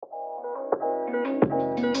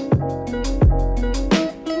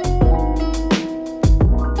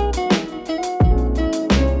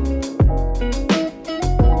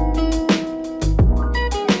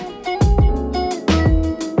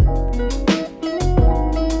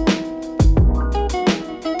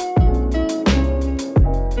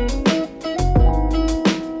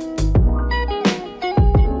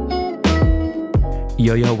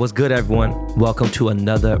What's good, everyone? Welcome to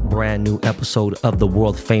another brand new episode of the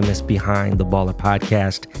world famous Behind the Baller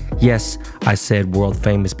podcast. Yes, I said world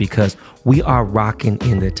famous because we are rocking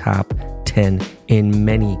in the top 10 in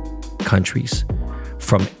many countries.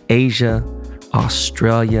 From Asia,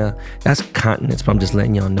 Australia, that's continents, but I'm just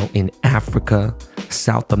letting y'all know, in Africa,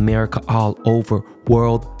 South America, all over,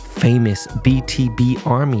 world famous BTB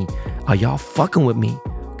Army. Are y'all fucking with me?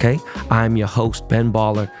 Okay, I'm your host, Ben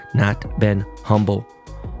Baller, not Ben Humble.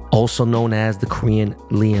 Also known as the Korean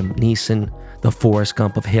Liam Neeson, the Forrest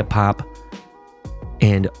Gump of hip hop,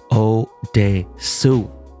 and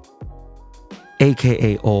Odae-soo,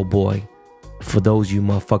 aka Old Boy, for those you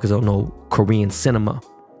motherfuckers don't know Korean cinema.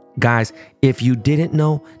 Guys, if you didn't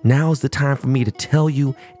know, now is the time for me to tell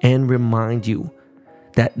you and remind you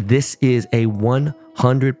that this is a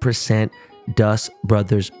 100% Dust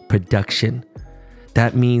Brothers production.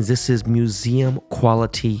 That means this is museum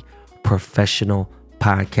quality professional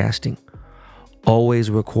podcasting, always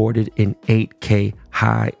recorded in 8K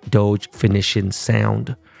high Doge finishing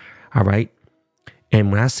sound. All right.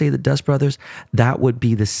 And when I say the Dust Brothers, that would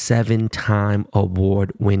be the 7-time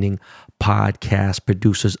award-winning podcast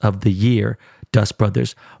producers of the year, Dust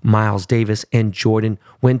Brothers, Miles Davis and Jordan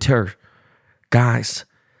Winter. Guys,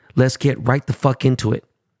 let's get right the fuck into it.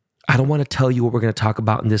 I don't want to tell you what we're going to talk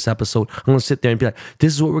about in this episode. I'm going to sit there and be like,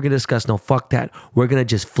 this is what we're going to discuss. No, fuck that. We're going to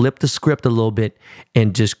just flip the script a little bit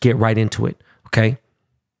and just get right into it. Okay.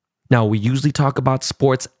 Now, we usually talk about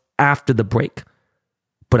sports after the break,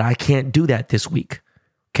 but I can't do that this week.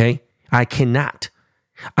 Okay. I cannot.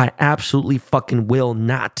 I absolutely fucking will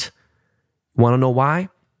not. Want to know why?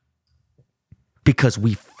 Because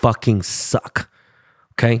we fucking suck.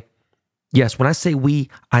 Okay. Yes. When I say we,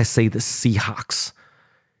 I say the Seahawks.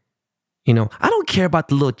 You know, I don't care about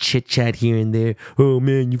the little chit chat here and there. Oh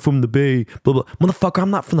man, you from the Bay, blah, blah. Motherfucker,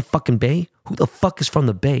 I'm not from the fucking Bay. Who the fuck is from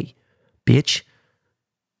the Bay, bitch?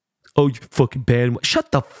 Oh, you fucking bad.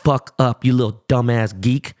 Shut the fuck up, you little dumbass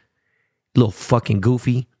geek. Little fucking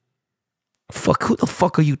goofy. Fuck, who the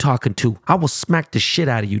fuck are you talking to? I will smack the shit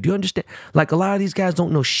out of you. Do you understand? Like, a lot of these guys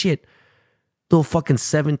don't know shit. Little fucking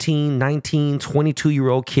 17, 19,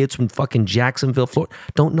 22-year-old kids from fucking Jacksonville, Florida,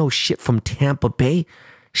 don't know shit from Tampa Bay.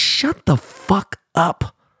 Shut the fuck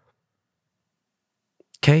up.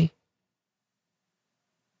 Okay?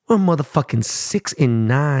 We're motherfucking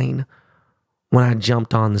 6-9 when I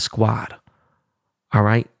jumped on the squad. All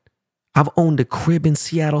right? I've owned a crib in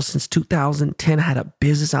Seattle since 2010. I had a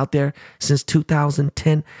business out there since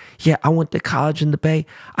 2010. Yeah, I went to college in the Bay.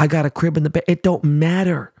 I got a crib in the Bay. It don't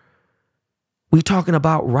matter. We talking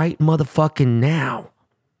about right motherfucking now.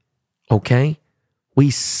 Okay?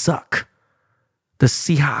 We suck. The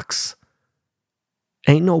Seahawks.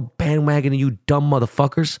 Ain't no bandwagon, you dumb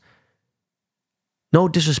motherfuckers. No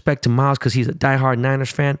disrespect to Miles because he's a diehard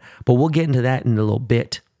Niners fan, but we'll get into that in a little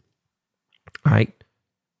bit. All right.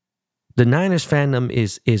 The Niners fandom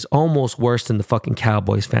is almost worse than the fucking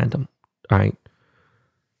Cowboys fandom. All right.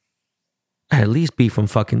 At least be from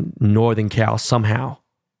fucking Northern Cal somehow.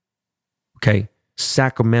 Okay.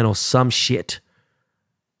 Sacramento, some shit.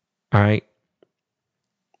 All right.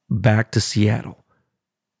 Back to Seattle.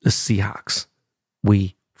 The Seahawks.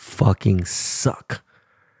 We fucking suck.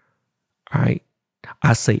 All right.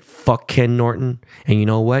 I say fuck Ken Norton. And you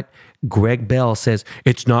know what? Greg Bell says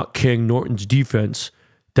it's not Ken Norton's defense.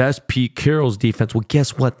 That's Pete Carroll's defense. Well,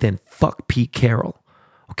 guess what then? Fuck Pete Carroll.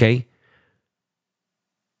 Okay?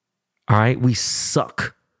 All right. We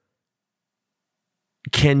suck.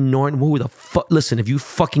 Ken Norton, who the fuck? Listen, if you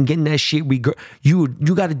fucking getting that shit, you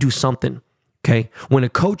got to do something. Okay, when a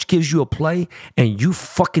coach gives you a play and you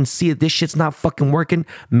fucking see it, this shit's not fucking working,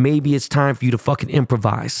 maybe it's time for you to fucking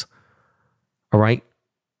improvise. All right?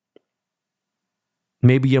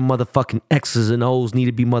 Maybe your motherfucking X's and O's need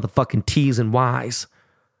to be motherfucking T's and Y's.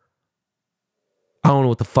 I don't know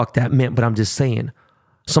what the fuck that meant, but I'm just saying.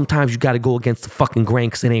 Sometimes you got to go against the fucking grain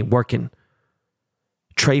because it ain't working.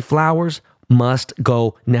 Trey Flowers must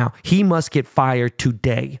go now. He must get fired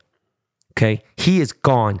today. Okay, he is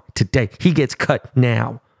gone today. He gets cut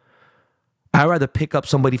now. I'd rather pick up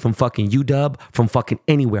somebody from fucking UW, from fucking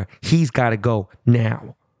anywhere. He's got to go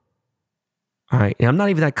now. All right, and I'm not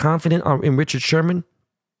even that confident in Richard Sherman.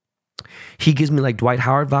 He gives me like Dwight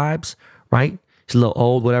Howard vibes, right? He's a little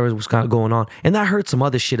old, whatever was kind of going on. And I heard some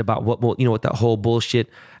other shit about what that whole bullshit,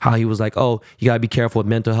 how he was like, oh, you got to be careful with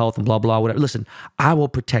mental health and blah, blah, whatever. Listen, I will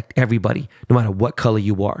protect everybody, no matter what color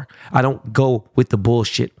you are. I don't go with the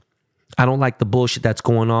bullshit. I don't like the bullshit that's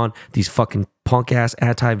going on. These fucking punk ass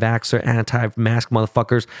anti-vaxxer, anti-mask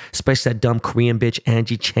motherfuckers, especially that dumb Korean bitch,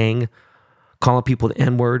 Angie Chang, calling people the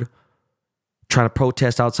N-word. trying to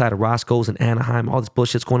protest outside of Roscoe's in Anaheim, all this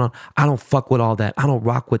bullshit's going on. I don't fuck with all that. I don't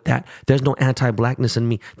rock with that. There's no anti-blackness in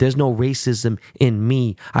me. There's no racism in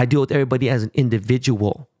me. I deal with everybody as an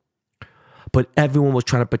individual. But everyone was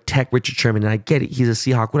trying to protect Richard Sherman, and I get it. He's a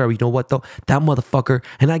Seahawk, whatever. You know what, though? That motherfucker,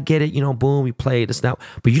 and I get it, boom, we played, this now.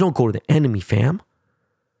 But you don't go to the enemy, fam.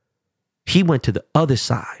 He went to the other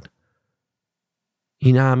side.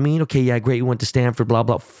 You know what I mean? Okay, yeah, great. You went to Stanford, blah,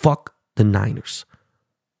 blah. Fuck the Niners.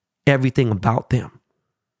 Everything about them.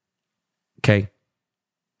 Okay?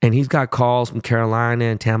 And he's got calls from Carolina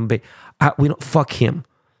and Tampa Bay. We don't fuck him.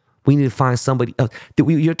 We need to find somebody else.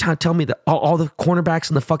 You're trying to tell me that all the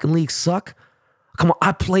cornerbacks in the fucking league suck? Come on,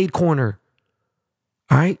 I played corner.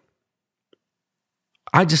 All right?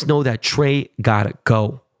 I just know that Trey gotta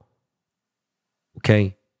go.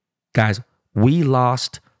 Okay? Guys, we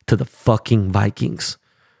lost to the fucking Vikings.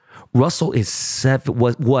 Russell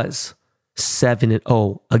was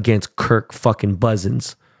 7-0 against Kirk fucking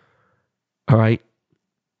Cousins. All right?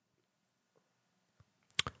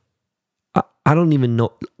 I don't even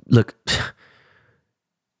know. Look,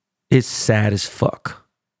 it's sad as fuck.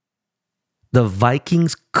 The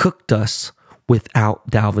Vikings cooked us without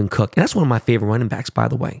Dalvin Cook. And that's one of my favorite running backs, by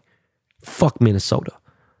the way. Fuck Minnesota.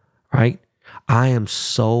 Right? I am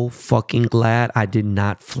so fucking glad I did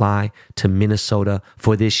not fly to Minnesota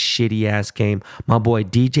for this shitty ass game. My boy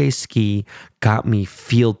DJ Ski got me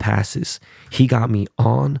field passes. He got me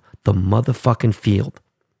on the motherfucking field.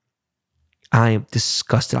 I am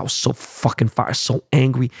disgusted. I was so fucking fired, so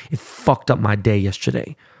angry. It fucked up my day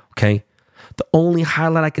yesterday, okay? The only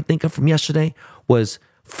highlight I could think of from yesterday was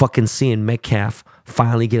fucking seeing Metcalf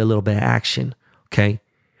finally get a little bit of action, okay?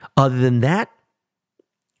 Other than that,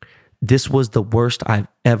 this was the worst I've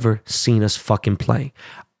ever seen us fucking play.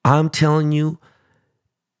 I'm telling you,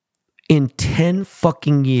 in 10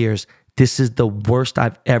 fucking years, this is the worst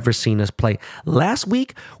I've ever seen us play. Last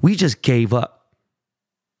week, we just gave up.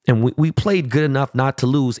 And we played good enough not to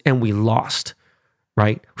lose, and we lost,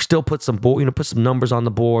 right? We still put some put some numbers on the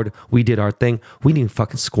board. We did our thing. We didn't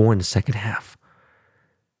fucking score in the second half.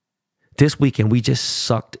 This weekend, we just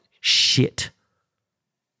sucked shit.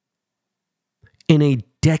 In a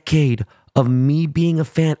decade of me being a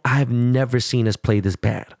fan, I've never seen us play this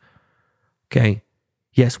bad, okay?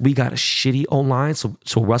 Yes, we got a shitty O-line, so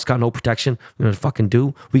Russ got no protection. We don't fucking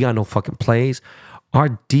do. We got no fucking plays.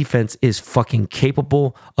 Our defense is fucking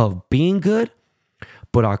capable of being good,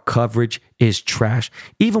 but our coverage is trash.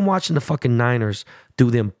 Even watching the fucking Niners do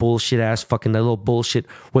them bullshit ass fucking that little bullshit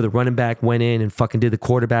where the running back went in and fucking did the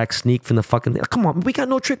quarterback sneak from the fucking... Come on, we got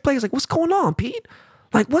no trick plays. Like, what's going on, Pete?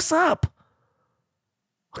 Like, what's up?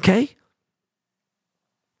 Okay?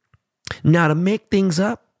 Now, to make things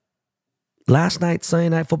up, last night's Sunday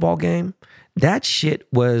Night Football game, that shit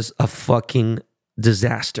was a fucking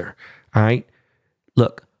disaster, all right?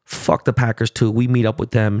 Look, fuck the Packers too. We meet up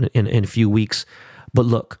with them in a few weeks. But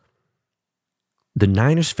look, the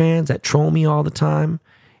Niners fans that troll me all the time,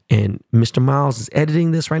 and Mr. Miles is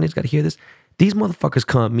editing this right now. He's got to hear this. These motherfuckers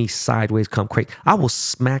come at me sideways, come crazy. I will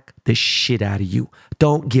smack the shit out of you.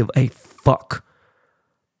 Don't give a fuck.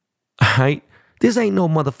 All right? This ain't no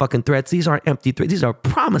motherfucking threats. These aren't empty threats. These are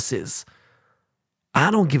promises. I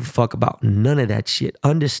don't give a fuck about none of that shit.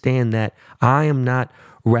 Understand that I am not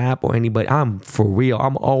rap or anybody. I'm for real.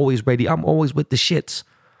 I'm always ready. I'm always with the shits.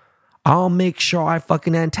 I'll make sure I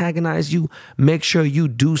fucking antagonize you. Make sure you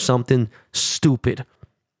do something stupid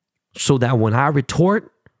so that when I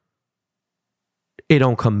retort, it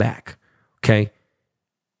don't come back. Okay?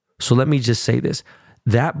 So let me just say this.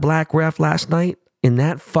 That black ref last night in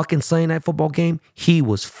that fucking Sunday Night Football game, he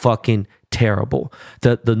was fucking terrible.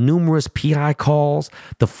 The numerous PI calls,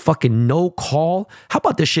 the fucking no call. How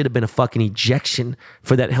about there should have been a fucking ejection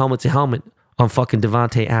for that helmet to helmet on fucking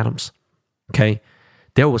Devontae Adams? Okay?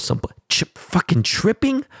 There was some fucking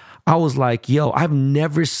tripping. I was like, yo, I've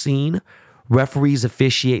never seen referees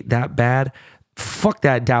officiate that bad. Fuck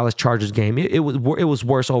that Dallas Chargers game. It was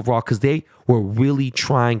worse overall because they were really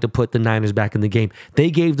trying to put the Niners back in the game. They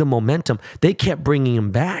gave them momentum. They kept bringing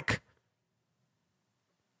them back.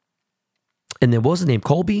 And then what was his name?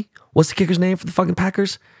 Colby? What's the kicker's name for the fucking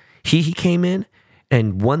Packers? He came in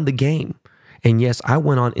and won the game. And yes, I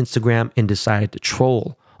went on Instagram and decided to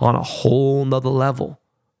troll on a whole nother level.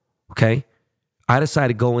 Okay? I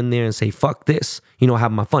decided to go in there and say, fuck this.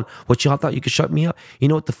 Have my fun. What y'all thought you could shut me up? You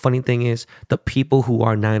know what the funny thing is? The people who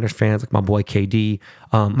are Niners fans, like my boy KD,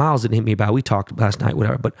 Miles didn't hit me about it. We talked last night,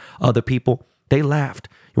 whatever. But other people, they laughed.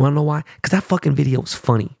 You want to know why? Because that fucking video was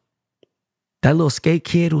funny. That little skate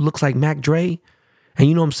kid who looks like Mac Dre, And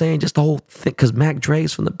you know what I'm saying? Just the whole thing, because Mac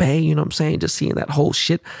Dre's from the Bay, you know what I'm saying? Just seeing that whole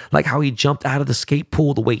shit, like how he jumped out of the skate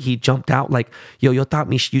pool, the way he jumped out, like, yo, you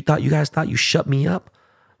guys thought you shut me up?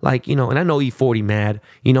 Like, you know, and I know E40 mad,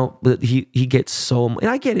 you know, but he gets so, and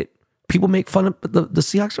I get it. People make fun of the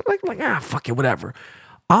Seahawks, like, fuck it, whatever.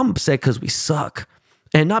 I'm upset because we suck.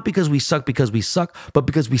 And not because we suck, but because we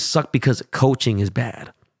suck because coaching is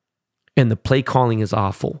bad. And the play calling is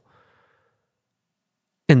awful.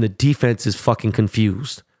 And the defense is fucking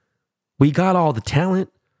confused. We got all the talent.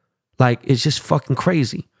 Like, it's just fucking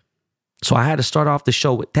crazy. So I had to start off the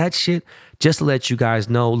show with that shit just to let you guys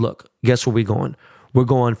know, look, guess where we're going? We're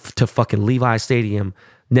going to fucking Levi Stadium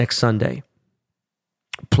next Sunday.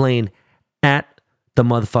 Playing at the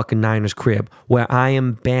motherfucking Niners crib, where I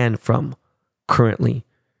am banned from currently.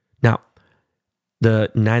 Now, the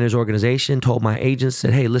Niners organization told my agents,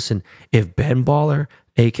 said, hey, listen, if Ben Baller,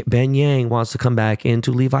 Ben Yang wants to come back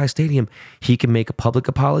into Levi Stadium, he can make a public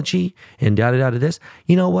apology and da-da-da-da this.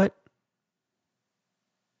 You know what?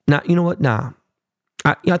 Nah.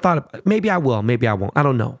 I thought maybe I will, maybe I won't. I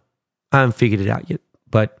don't know. I haven't figured it out yet.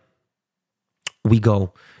 But we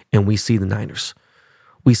go and we see the Niners.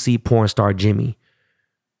 We see porn star Jimmy.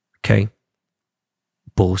 Okay?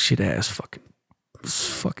 Bullshit ass fucking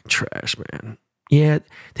trash, man. Yeah,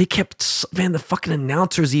 they kept, man, the fucking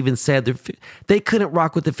announcers even said they couldn't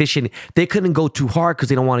rock with the officiating. They couldn't go too hard because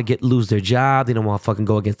they don't want to lose their job. They don't want to fucking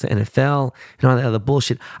go against the NFL and all that other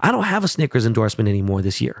bullshit. I don't have a Snickers endorsement anymore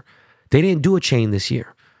this year. They didn't do a chain this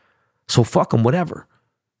year. So fuck them, whatever.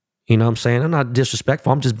 You know what I'm saying? I'm not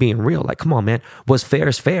disrespectful. I'm just being real. Like, come on, man. What's fair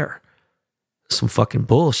is fair. Some fucking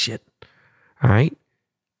bullshit. All right?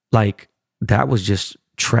 Like, that was just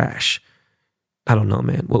trash. I don't know,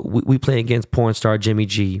 man. We play against porn star Jimmy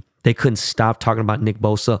G. They couldn't stop talking about Nick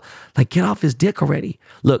Bosa. Like, get off his dick already.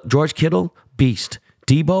 Look, George Kittle, beast.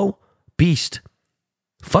 Debo, beast.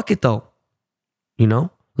 Fuck it, though. You know?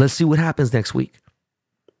 Let's see what happens next week.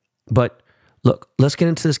 But, look, let's get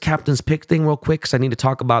into this captain's pick thing real quick, because I need to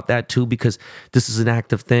talk about that, too, because this is an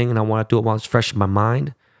active thing, and I want to do it while it's fresh in my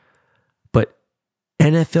mind. But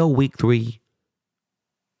NFL Week 3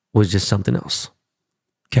 was just something else.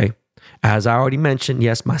 Okay? As I already mentioned,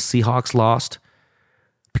 yes, my Seahawks lost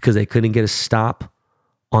because they couldn't get a stop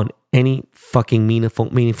on any fucking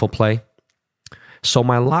meaningful play. So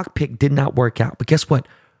my lock pick did not work out. But guess what?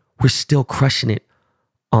 We're still crushing it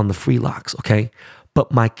on the free locks, okay?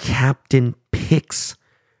 But my captain picks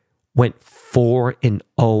went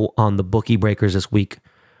 4-0 on the bookie breakers this week,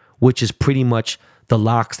 which is pretty much the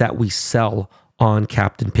locks that we sell on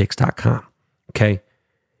captainpicks.com, okay?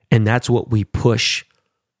 And that's what we push.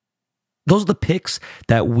 Those are the picks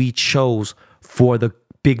that we chose for the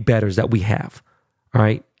big bettors that we have, all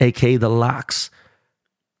right? AKA the locks.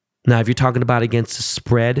 Now, if you're talking about against the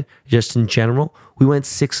spread, just in general, we went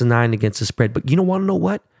 6-9 against the spread. But you don't want to know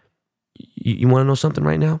what? You want to know something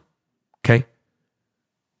right now? Okay.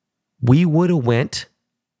 We would have went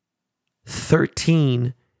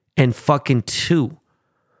 13-2.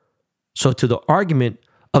 So to the argument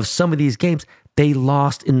of some of these games, they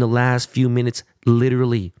lost in the last few minutes,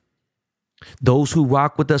 literally. Those who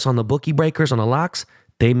rock with us on the bookie breakers, on the locks,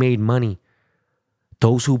 they made money.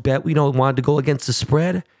 Those who bet we don't want to go against the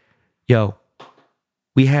spread, yo,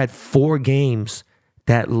 we had 4 games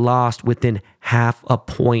that lost within half a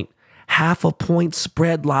point. Half a point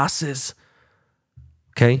spread losses.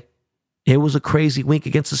 Okay? It was a crazy week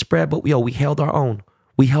against the spread, but we held our own.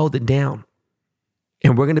 We held it down.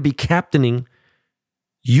 And we're going to be captaining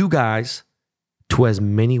you guys to as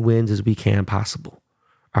many wins as we can possible.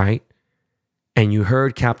 All right? And you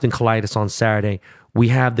heard Captain Colitis on Saturday. We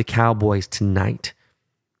have the Cowboys tonight.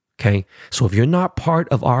 Okay? So if you're not part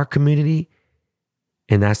of our community,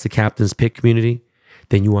 and that's the Captain's Pick community,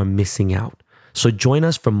 then you are missing out. So join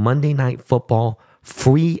us for Monday Night Football,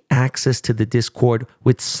 free access to the Discord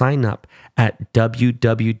with sign up at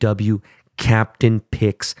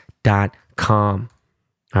www.captainpicks.com.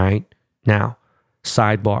 All right? Now,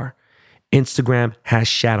 sidebar. Instagram has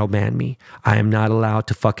shadow banned me. I am not allowed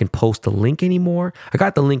to fucking post the link anymore. I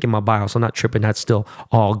got the link in my bio, so I'm not tripping. That's still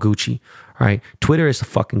all Gucci. All right. Twitter is the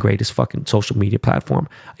fucking greatest fucking social media platform.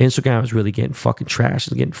 Instagram is really getting fucking trash.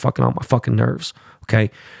 It's getting fucking on my fucking nerves.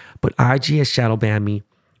 Okay. But IG has shadow banned me.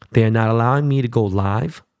 They are not allowing me to go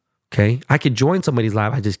live. Okay. I could join somebody's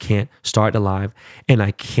live. I just can't start the live. And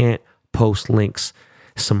I can't post links.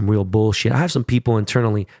 Some real bullshit. I have some people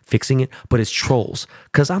internally fixing it, but it's trolls.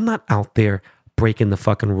 Because I'm not out there breaking the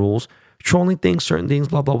fucking rules, trolling things, certain things,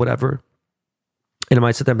 blah, blah, whatever. And I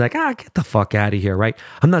might sit there and be like, get the fuck out of here, right?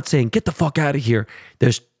 I'm not saying get the fuck out of here.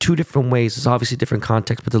 There's two different ways. There's obviously different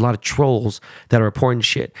context, but there's a lot of trolls that are reporting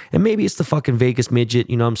shit. And maybe it's the fucking Vegas midget,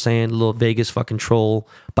 you know what I'm saying? A little Vegas fucking troll,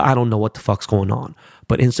 but I don't know what the fuck's going on.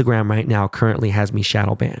 But Instagram right now currently has me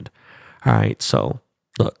shadow banned. All right, so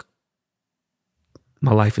look,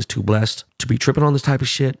 my life is too blessed to be tripping on this type of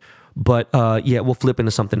shit. But yeah, we'll flip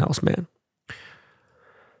into something else, man.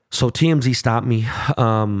 So TMZ stopped me.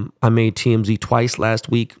 I made TMZ twice last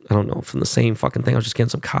week. I don't know, from the same fucking thing. I was just getting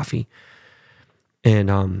some coffee. And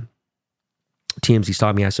TMZ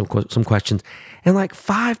stopped me, asked some questions. And like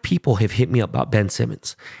 5 people have hit me up about Ben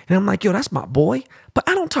Simmons. And I'm like, yo, that's my boy. But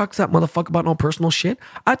I don't talk to that motherfucker about no personal shit.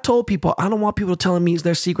 I told people, I don't want people telling me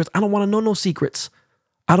their secrets. I don't want to know no secrets.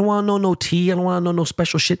 I don't want to know no tea. I don't want to know no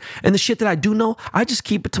special shit. And the shit that I do know, I just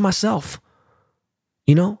keep it to myself.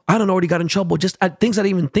 You know, I done already got in trouble. Just things I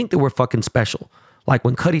didn't even think that were fucking special. Like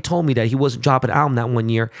when Cudi told me that he wasn't dropping an album that one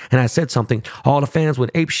year and I said something, all the fans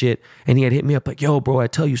went ape shit and he had hit me up like, yo, bro, I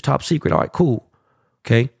tell you it's top secret. All right, cool.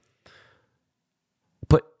 Okay.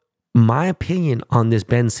 But my opinion on this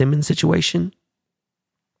Ben Simmons situation,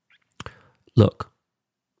 look,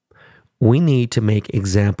 we need to make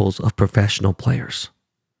examples of professional players.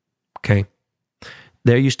 Okay.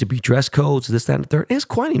 There used to be dress codes, this, that, and the third. It's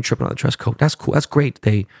quite even tripping on the dress code. That's cool. That's great.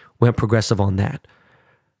 They went progressive on that.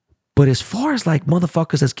 But as far as like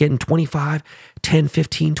motherfuckers that's getting 25, 10,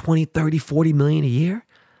 15, 20, 30, 40 million a year,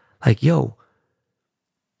 like, yo,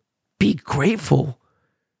 be grateful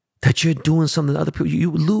that you're doing something that other people, you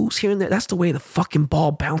lose here and there. That's the way the fucking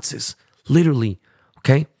ball bounces, literally,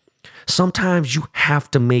 okay? Sometimes you have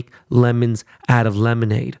to make lemons out of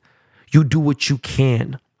lemonade. You do what you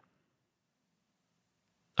can.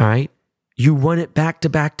 All right? You run it back to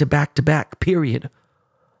back to back to back, period.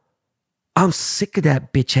 I'm sick of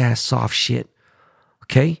that bitch ass soft shit.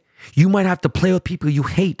 Okay? You might have to play with people you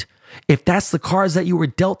hate. If that's the cards that you were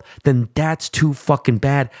dealt, then that's too fucking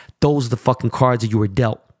bad. Those are the fucking cards that you were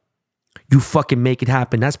dealt. You fucking make it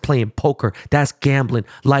happen. That's playing poker. That's gambling.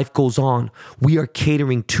 Life goes on. We are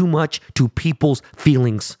catering too much to people's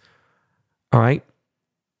feelings. All right?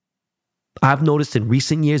 I've noticed in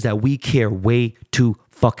recent years that we care way too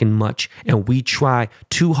fucking much and we try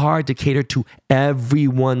too hard to cater to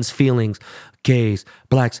everyone's feelings. Gays,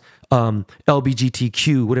 blacks,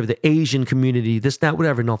 LGBTQ, whatever, the Asian community, this, that,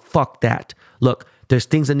 whatever. No, fuck that. Look, there's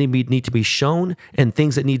things that need to be shown and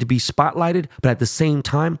things that need to be spotlighted. But at the same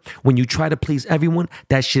time, when you try to please everyone,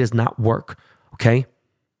 that shit does not work. Okay?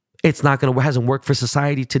 It's not going to, hasn't worked for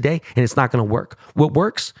society today and it's not going to work. What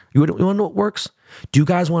works? You want to know what works? Do you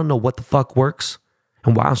guys want to know what the fuck works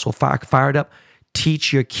and why I'm so fired up?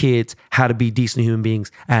 Teach your kids how to be decent human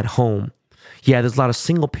beings at home. Yeah, there's a lot of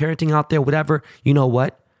single parenting out there, whatever. You know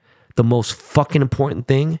what? The most fucking important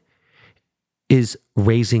thing is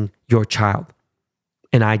raising your child.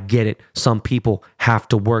 And I get it. Some people have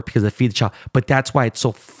to work because they feed the child. But that's why it's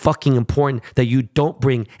so fucking important that you don't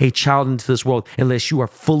bring a child into this world unless you are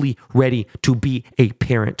fully ready to be a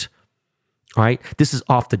parent. All right? This is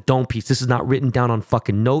off the dome piece. This is not written down on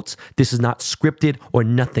fucking notes. This is not scripted or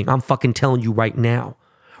nothing. I'm fucking telling you right now.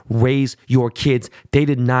 Raise your kids. They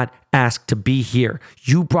did not ask to be here.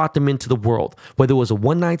 You brought them into the world. Whether it was a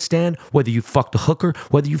one-night stand, whether you fucked a hooker,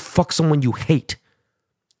 whether you fuck someone you hate.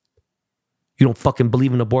 You don't fucking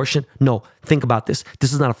believe in abortion? No, think about this.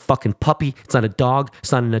 This is not a fucking puppy. It's not a dog.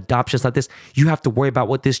 It's not an adoption. It's not this. You have to worry about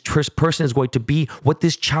what this person is going to be, what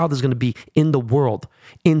this child is going to be in the world,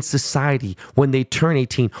 in society, when they turn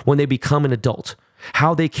 18, when they become an adult.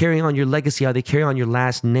 How they carry on your legacy, how they carry on your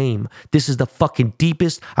last name. This is the fucking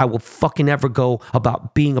deepest I will fucking ever go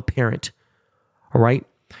about being a parent. All right?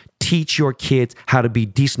 Teach your kids how to be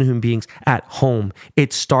decent human beings at home.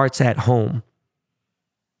 It starts at home.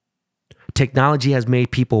 Technology has made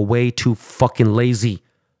people way too fucking lazy.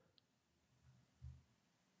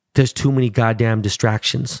 There's too many goddamn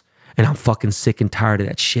distractions. And I'm fucking sick and tired of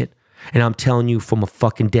that shit. And I'm telling you from a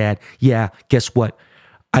fucking dad, yeah, guess what?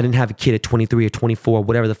 I didn't have a kid at 23 or 24,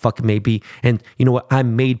 whatever the fuck it may be. And you know what? I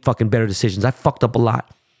made fucking better decisions. I fucked up a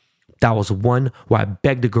lot. That was one where I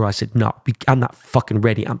begged a girl. I said, no, I'm not fucking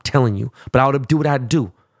ready. I'm telling you. But I would do what I had to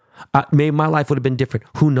do. Maybe my life would have been different.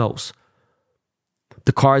 Who knows?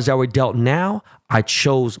 The cards that were dealt now, I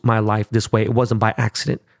chose my life this way. It wasn't by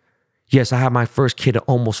accident. Yes, I had my first kid at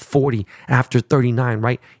almost 40 after 39,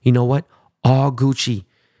 right? You know what? All Gucci.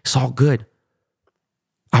 It's all good.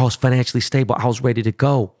 I was financially stable. I was ready to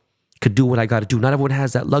go. Could do what I got to do. Not everyone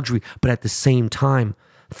has that luxury, but at the same time,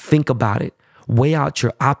 think about it. Weigh out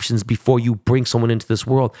your options before you bring someone into this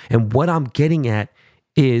world. And what I'm getting at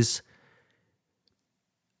is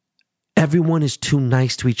Everyone is too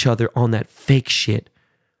nice to each other on that fake shit.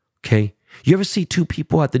 Okay? You ever see two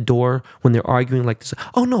people at the door when they're arguing like this?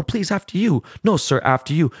 Oh, no, please, after you. No, sir,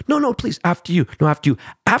 after you. No, please, after you. No, after you.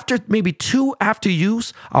 After maybe 2 after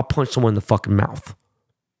yous, I'll punch someone in the fucking mouth.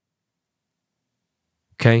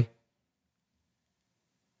 Okay?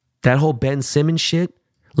 That whole Ben Simmons shit.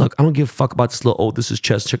 Look, I don't give a fuck about this little, this is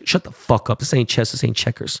chess. Shut the fuck up. This ain't chess. This ain't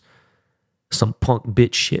checkers. Some punk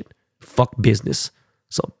bitch shit. Fuck business.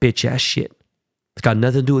 Some bitch ass shit. It's got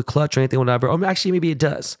nothing to do with clutch or anything, whatever. Or actually, maybe it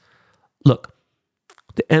does. Look,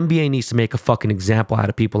 the NBA needs to make a fucking example out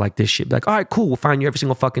of people like this shit. Like, all right, cool, we'll find you every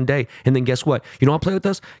single fucking day. And then guess what? You don't want to play with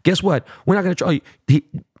us? Guess what? We're not going to try. He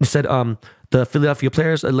said the Philadelphia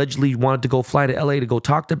players allegedly wanted to go fly to LA to go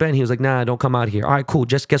talk to Ben. He was like, nah, don't come out here. All right, cool.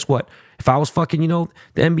 Just guess what? If I was fucking, the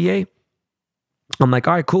NBA, I'm like,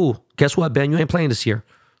 all right, cool. Guess what, Ben? You ain't playing this year.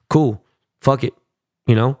 Cool. Fuck it.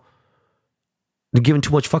 They're giving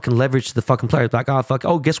too much fucking leverage to the fucking players. Like, oh, fuck.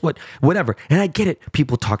 Oh, guess what? Whatever. And I get it.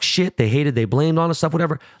 People talk shit. They hate it. They blamed on us, stuff,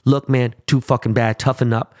 whatever. Look, man, too fucking bad.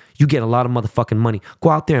 Toughen up. You get a lot of motherfucking money. Go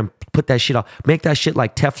out there and put that shit off. Make that shit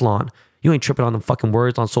like Teflon. You ain't tripping on them fucking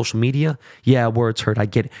words on social media. Yeah, words hurt. I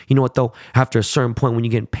get it. You know what, though? After a certain point, when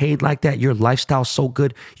you're getting paid like that, your lifestyle's so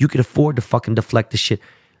good, you can afford to fucking deflect the shit.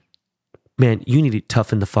 Man, you need to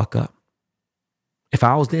toughen the fuck up. If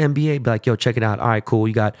I was the NBA, I'd be like, yo, check it out. All right, cool.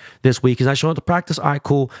 You got this week. He's not showing up to practice. All right,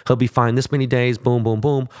 cool. He'll be fine this many days. Boom, boom,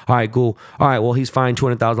 boom. All right, cool. All right, well, he's fined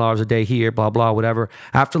 $200,000 a day here, blah, blah, whatever.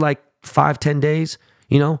 After like 5-10 days,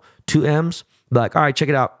 2 M's, like, all right, check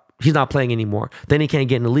it out. He's not playing anymore. Then he can't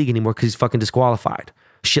get in the league anymore because he's fucking disqualified.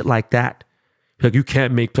 Shit like that. Like, you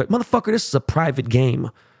can't make play. Motherfucker, this is a private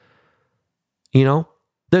game.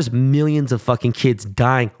 There's millions of fucking kids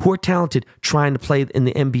dying who are talented, trying to play in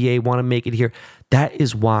the NBA, want to make it here. That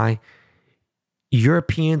is why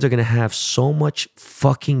Europeans are going to have so much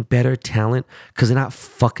fucking better talent because they're not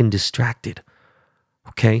fucking distracted.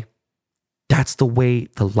 Okay? That's the way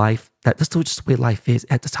that's just the way life is.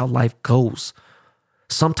 That's how life goes.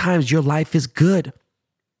 Sometimes your life is good.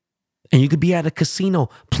 And you could be at a casino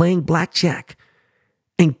playing blackjack.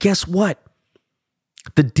 And guess what?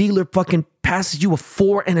 The dealer fucking passes you a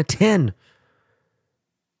 4 and a 10.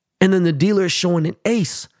 And then the dealer is showing an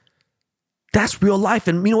ace. That's real life.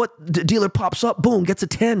 And you know what? The dealer pops up, boom, gets a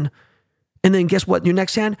 10. And then guess what? Your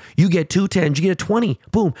next hand, you get 2 10s, you get a 20.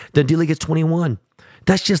 Boom, the dealer gets 21.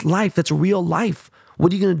 That's just life. That's real life.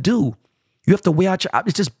 What are you going to do? You have to weigh out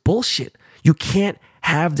it's just bullshit. You can't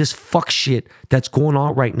have this fuck shit that's going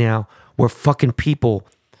on right now where fucking people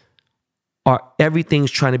everything's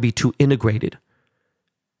trying to be too integrated.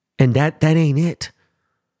 And that ain't it.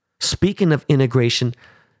 Speaking of integration,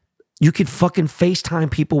 you can fucking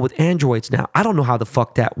FaceTime people with Androids now. I don't know how the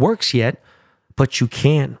fuck that works yet, but you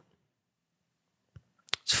can.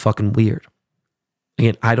 It's fucking weird.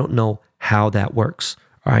 Again, I don't know how that works.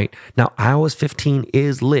 All right. Now, iOS 15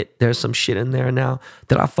 is lit. There's some shit in there now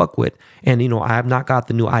that I fuck with. And, I have not got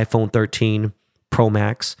the new iPhone 13 Pro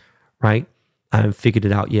Max, right? I haven't figured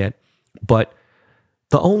it out yet. But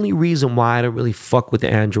the only reason why I don't really fuck with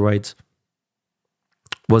the Androids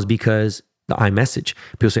was because the iMessage.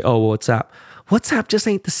 People say, oh, well, WhatsApp just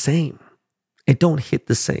ain't the same. It don't hit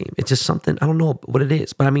the same. It's just something, I don't know what it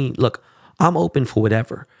is. But I mean, look, I'm open for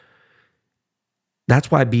whatever.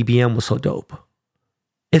 That's why BBM was so dope.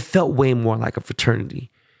 It felt way more like a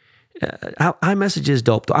fraternity. iMessage is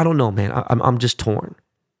dope, though. I don't know, man. I'm just torn.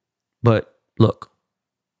 But look,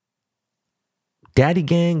 Daddy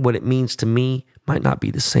Gang, what it means to me might not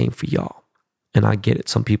be the same for y'all. And I get it.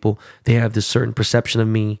 Some people, they have this certain perception of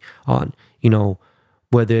me on,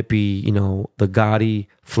 whether it be, the gaudy,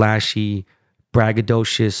 flashy,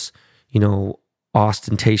 braggadocious,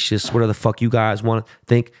 ostentatious, whatever the fuck you guys want to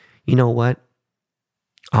think. You know what?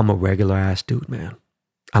 I'm a regular ass dude, man.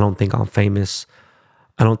 I don't think I'm famous.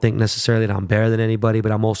 I don't think necessarily that I'm better than anybody,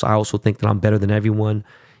 but I also think that I'm better than everyone,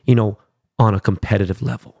 on a competitive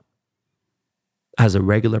level. As a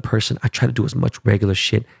regular person, I try to do as much regular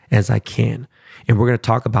shit as I can. And we're going to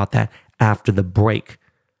talk about that after the break.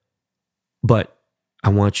 But I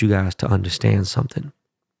want you guys to understand something.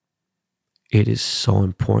 It is so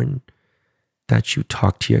important that you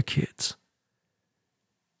talk to your kids.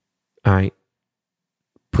 All right?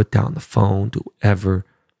 Put down the phone, do whatever.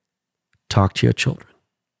 Talk to your children.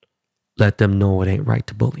 Let them know it ain't right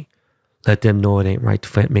to bully. Let them know it ain't right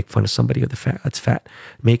to make fun of somebody that's fat.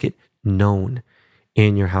 Make it known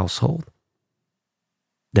in your household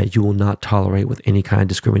that you will not tolerate with any kind of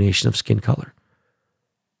discrimination of skin color.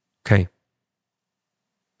 Okay?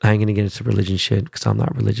 I ain't going to get into religion shit because I'm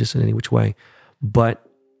not religious in any which way. But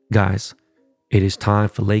guys, it is time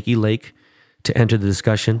for Lakey Lake to enter the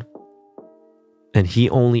discussion. And he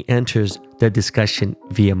only enters the discussion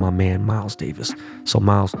via my man, Miles Davis. So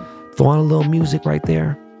Miles, throw on a little music right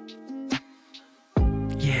there.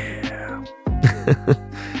 Yeah.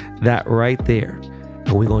 That right there.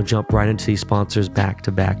 And we're going to jump right into these sponsors back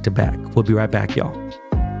to back to back. We'll be right back, y'all.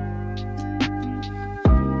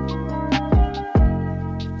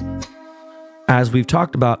 As we've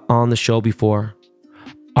talked about on the show before,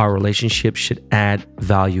 our relationship should add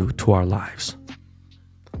value to our lives.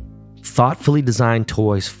 Thoughtfully designed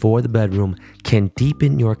toys for the bedroom can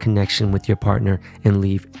deepen your connection with your partner and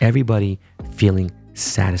leave everybody feeling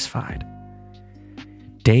satisfied.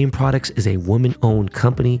 Dame Products is a woman-owned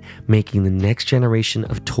company making the next generation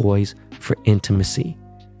of toys for intimacy.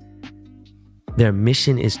 Their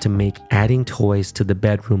mission is to make adding toys to the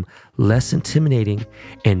bedroom less intimidating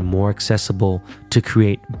and more accessible to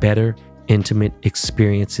create better, intimate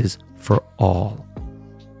experiences for all.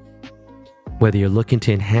 Whether you're looking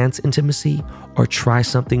to enhance intimacy or try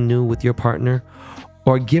something new with your partner,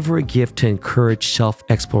 or give her a gift to encourage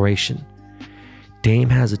self-exploration,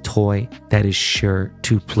 Dame has a toy that is sure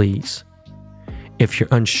to please. If you're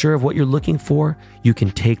unsure of what you're looking for, you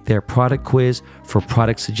can take their product quiz for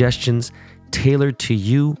product suggestions tailored to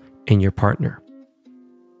you and your partner.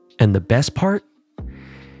 And the best part?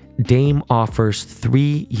 Dame offers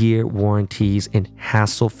 3-year warranties and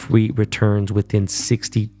hassle-free returns within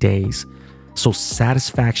 60 days. So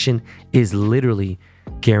satisfaction is literally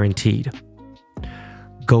guaranteed.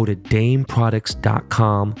 Go to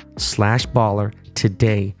dameproducts.com/baller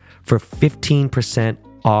today for 15%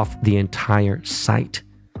 off the entire site.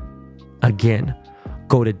 Again,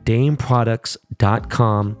 go to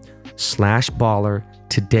dameproducts.com/baller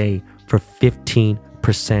today for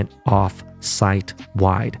 15% off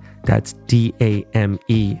site-wide. That's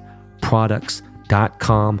DAME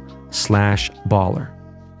products.com/baller.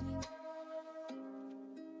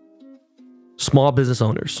 Small business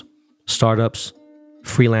owners, startups,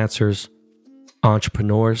 freelancers,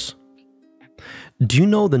 entrepreneurs. Do you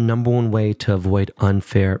know the number one way to avoid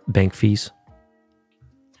unfair bank fees?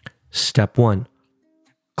 Step 1,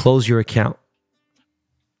 close your account.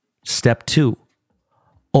 Step 2,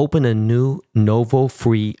 open a new Novo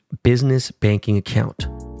free business banking account.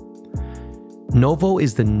 Novo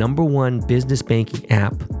is the number one business banking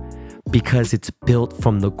app because it's built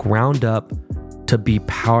from the ground up to be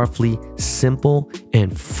powerfully simple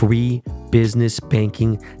and free business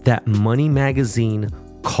banking that Money Magazine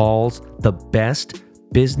calls the best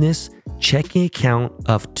business checking account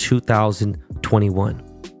of 2021.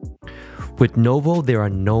 With Novo, there are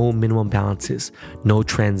no minimum balances, no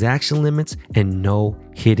transaction limits, and no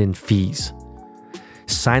hidden fees.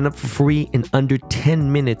 Sign up for free in under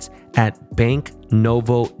 10 minutes at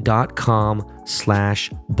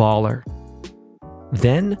banknovo.com/baller.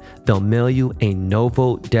 Then they'll mail you a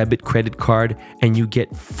Novo debit credit card and you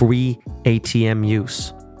get free ATM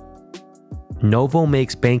use. Novo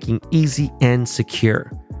makes banking easy and secure.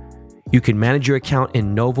 You can manage your account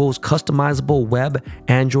in Novo's customizable web,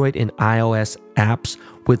 Android, and iOS apps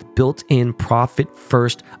with built-in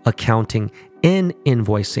profit-first accounting and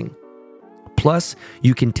invoicing. Plus,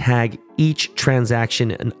 you can tag each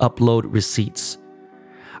transaction and upload receipts.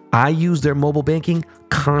 I use their mobile banking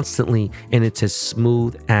constantly, and it's as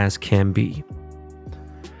smooth as can be.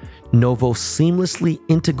 Novo seamlessly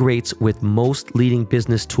integrates with most leading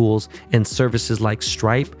business tools and services like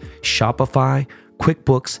Stripe, Shopify,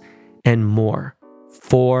 QuickBooks, and more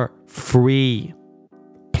for free.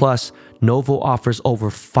 Plus, Novo offers over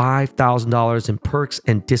 $5,000 in perks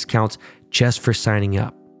and discounts just for signing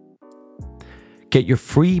up. Get your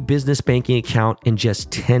free business banking account in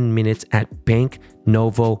just 10 minutes at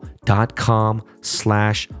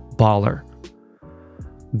banknovo.com/baller.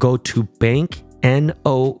 Go to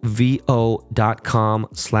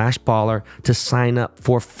banknovo.com/baller to sign up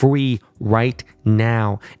for free right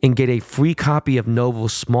now and get a free copy of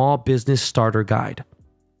Novo's Small Business Starter Guide.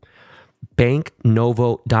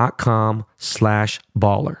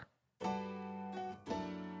 banknovo.com/baller.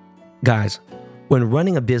 Guys, when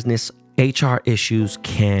running a business, HR issues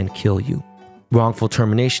can kill you. Wrongful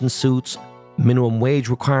termination suits, minimum wage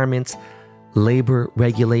requirements, labor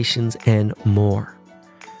regulations, and more.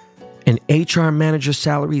 And HR manager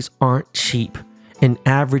salaries aren't cheap, an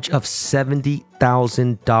average of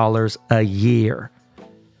 $70,000 a year.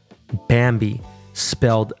 Bambee,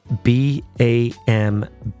 spelled BAMBEE,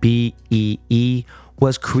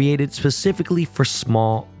 was created specifically for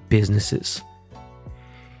small businesses.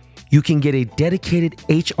 You can get a dedicated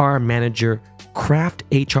HR manager, craft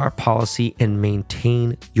HR policy, and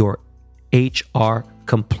maintain your HR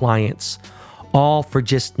compliance, all for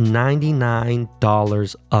just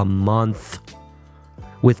 $99 a month.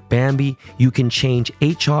 With Bambee, you can change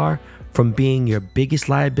HR from being your biggest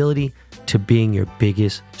liability to being your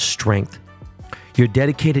biggest strength. Your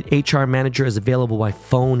dedicated HR manager is available by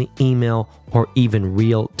phone, email, or even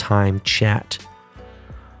real-time chat.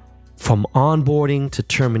 From onboarding to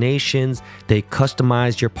terminations, they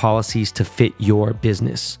customize your policies to fit your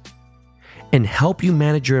business and help you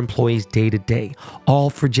manage your employees day to day, all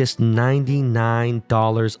for just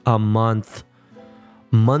 $99 a month.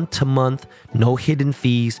 Month to month, no hidden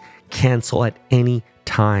fees, cancel at any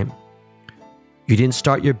time. You didn't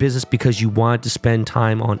start your business because you wanted to spend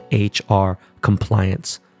time on HR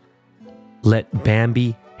compliance. Let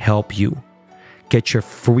Bambee help you. Get your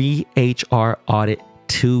free HR audit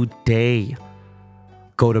today.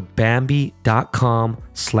 Go to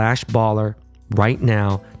Bambee.com/baller right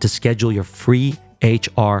now to schedule your free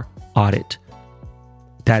HR audit.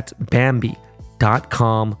 That's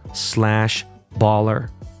Bambee.com/baller.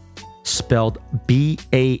 Spelled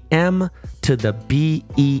BAM to the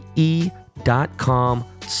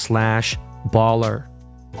BEE.com/baller.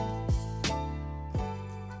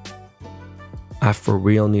 I for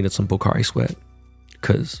real needed some Pocari Sweat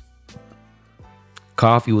because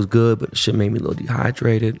coffee was good, but the shit made me a little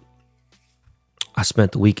dehydrated. I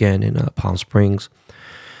spent the weekend in Palm Springs.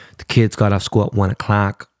 The kids got off school at 1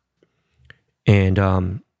 o'clock. And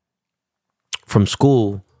from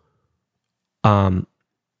school, I'm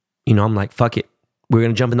like, fuck it. We're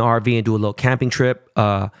going to jump in the RV and do a little camping trip.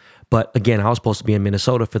 But again, I was supposed to be in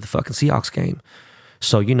Minnesota for the fucking Seahawks game.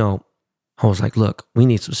 So, I was like, look, we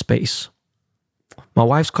need some space. My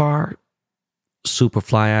wife's car, super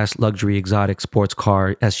fly-ass, luxury, exotic sports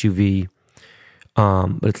car, SUV.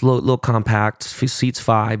 But it's a little compact, seats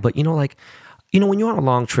 5. But, when you're on a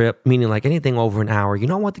long trip, meaning like anything over an hour, I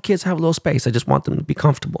want the kids to have a little space. I just want them to be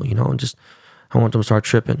comfortable, and I want them to start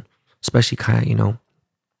tripping, especially Kaya,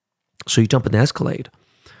 So you jump in the Escalade.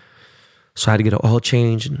 So I had to get an oil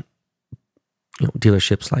change, and,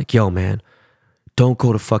 dealerships like, yo, man, don't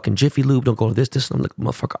go to fucking Jiffy Lube. Don't go to this. And I'm like,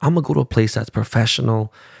 motherfucker, I'm going to go to a place that's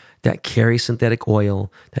professional, that carries synthetic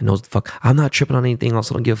oil, that knows the fuck. I'm not tripping on anything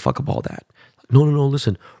else. I don't give a fuck about all that. No,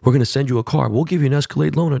 listen, we're going to send you a car. We'll give you an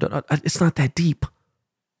Escalade loan. It's not that deep.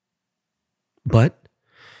 But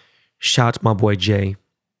shout out to my boy Jay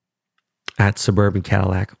at Suburban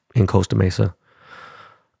Cadillac in Costa Mesa.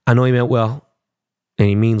 I know he meant well, and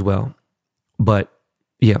he means well. But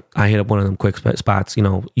yeah, I hit up one of them quick spots.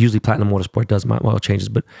 Usually Platinum Motorsport does my oil changes,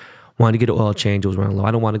 but wanted to get an oil change. It was running low.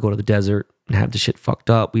 I don't want to go to the desert and have the shit fucked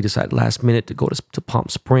up. We decided last minute to go to Palm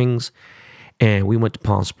Springs, and we went to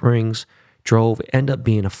Palm Springs, drove. It ended up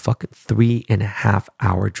being a fucking 3.5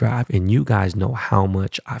 hour drive. And you guys know how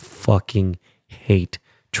much I fucking hate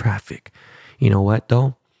traffic. You know what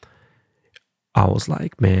though? I was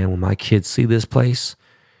like, man, when my kids see this place,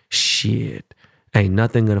 shit, ain't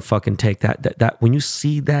nothing gonna fucking take that when you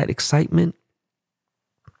see that excitement,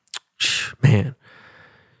 man.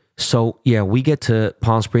 So yeah, we get to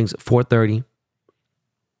Palm Springs at 4:30,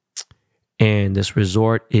 and this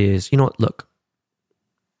resort is, look,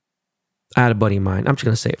 I had a buddy of mine. I'm just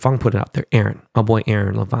gonna say it. If I can put it out there, Aaron, my boy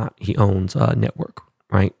Aaron Levant, he owns Network,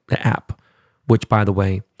 right? The app, which by the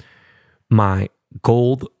way, my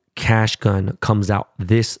gold cash gun comes out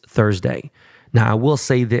this Thursday. Now I will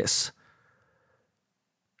say this.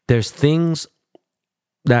 There's things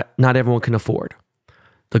that not everyone can afford.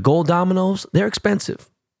 The gold dominoes, they're expensive.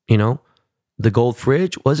 The gold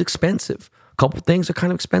fridge was expensive. A couple things are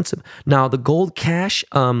kind of expensive. Now, the gold cash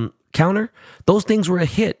counter, those things were a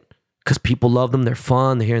hit because people love them. They're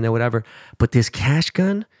fun. They're here and there, whatever. But this cash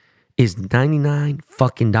gun is $99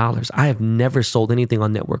 fucking dollars. I have never sold anything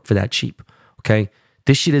on Network for that cheap. Okay.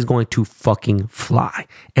 This shit is going to fucking fly.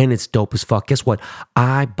 And it's dope as fuck. Guess what?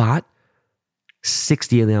 I bought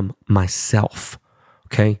 60 of them myself.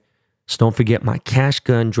 Okay. So don't forget, my cash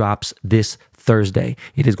gun drops this Thursday.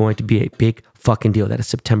 It is going to be a big fucking deal. That is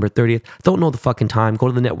September 30th. Don't know the fucking time. Go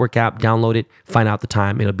to the Network app, download it, find out the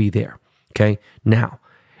time. It'll be there. Okay. Now,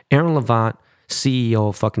 Aaron Levant, CEO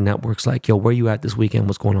of fucking Network's like, yo, where you at this weekend?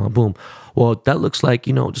 What's going on? Boom. Well, that looks like,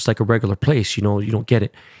 just like a regular place. You don't get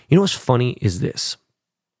it. What's funny is this.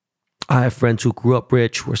 I have friends who grew up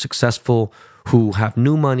rich, who are successful, who have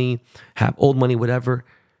new money, have old money, whatever.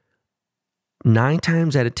 9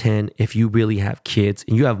 times out of 10, if you really have kids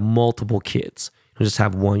and you have multiple kids, you don't just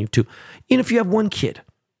have one, you have 2. Even if you have one kid,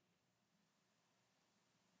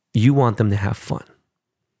 you want them to have fun.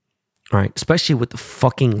 All right. Especially with the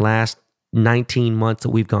fucking last 19 months that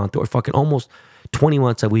we've gone through, or fucking almost 20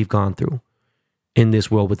 months that we've gone through in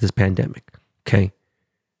this world with this pandemic. Okay.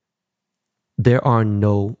 There are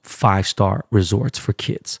no 5-star resorts for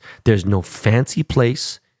kids. There's no fancy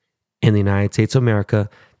place in the United States of America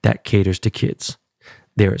that caters to kids.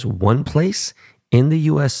 There is one place in the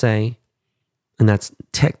USA, and that's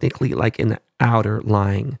technically like in the outer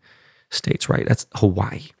lying states, right? That's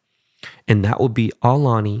Hawaii. And that would be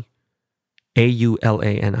Aulani,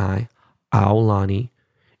 Aulani, Aulani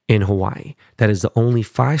in Hawaii. That is the only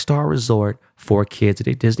 5-star resort for kids at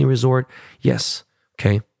a Disney resort. Yes,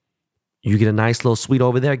 okay. You get a nice little suite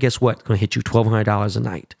over there. Guess what? It's going to hit you $1,200 a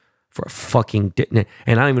night for a fucking, and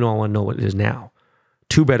I don't even want to know what it is now.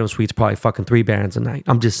 2-bedroom suites, probably fucking $3 a night.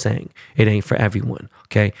 I'm just saying, it ain't for everyone,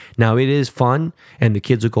 okay? Now, it is fun, and the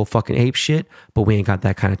kids will go fucking ape shit, but we ain't got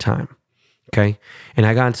that kind of time, okay? And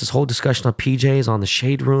I got into this whole discussion on PJs, on the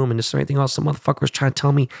Shade Room, and this and everything else. Some motherfucker was trying to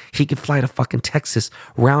tell me he could fly to fucking Texas,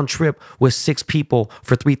 round trip with 6 people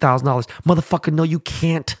for $3,000. Motherfucker, no, you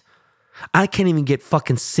can't. I can't even get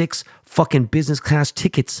fucking 6 fucking business class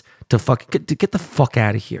tickets to fucking get the fuck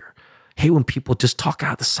out of here. Hate when people just talk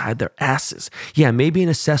out the side of their asses. Yeah, maybe in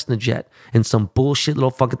a Cessna jet and some bullshit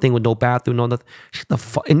little fucking thing with no bathroom, no nothing. Shut the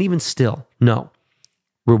fuck. And even still, no.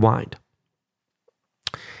 Rewind.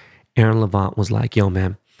 Aaron Levant was like, yo,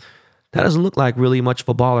 man, that doesn't look like really much of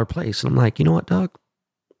a baller place. And I'm like, you know what, Doug?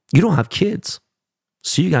 You don't have kids,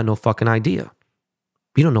 so you got no fucking idea.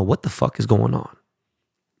 You don't know what the fuck is going on.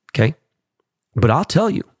 Okay? But I'll tell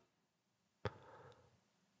you,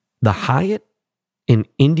 the Hyatt in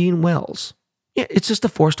Indian Wells, yeah, it's just a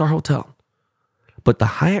 4-star hotel. But the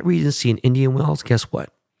Hyatt Regency in Indian Wells, guess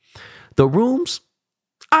what? The rooms,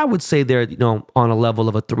 I would say they're, on a level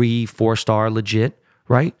of a 3-4-star legit,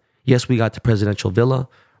 right? Yes, we got the presidential villa,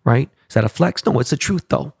 right? Is that a flex? No, it's the truth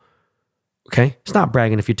though. Okay? It's not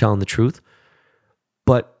bragging if you're telling the truth.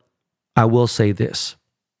 But I will say this.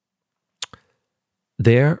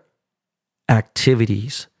 Their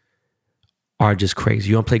activities are just crazy.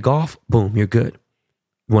 You want to play golf? Boom, you're good.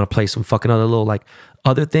 You want to play some fucking other little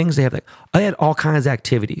other things? They had all kinds of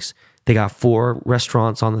activities. They got 4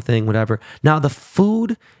 restaurants on the thing, whatever. Now the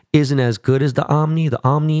food isn't as good as the Omni. The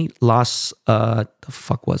Omni the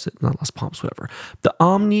fuck was it? Not Las Palmas, whatever. The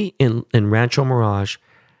Omni in Rancho Mirage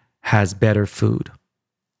has better food.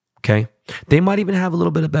 Okay? They might even have a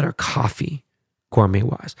little bit of better coffee,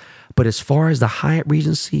 gourmet-wise. But as far as the Hyatt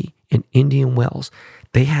Regency in Indian Wells,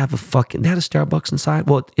 they had a Starbucks inside.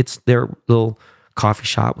 Well, it's their little coffee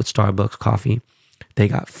shop with Starbucks coffee. They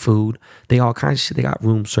got food. They all kinds of shit. They got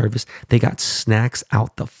room service. They got snacks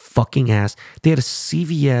out the fucking ass. They had a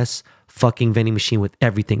CVS fucking vending machine with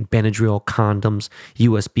everything. Benadryl, condoms,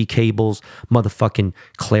 USB cables, motherfucking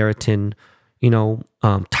Claritin,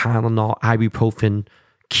 Tylenol, ibuprofen,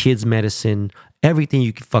 kids medicine, everything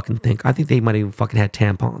you could fucking think. I think they might even fucking had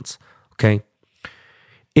tampons. Okay?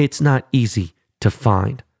 It's not easy to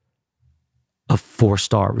find a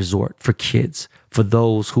 4-star resort for kids, for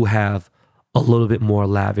those who have a little bit more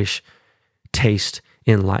lavish taste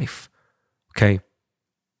in life. Okay?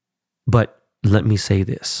 But let me say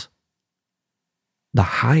this. The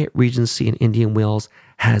Hyatt Regency in Indian Wells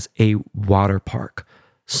has a water park.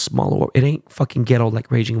 Smaller. It ain't fucking ghetto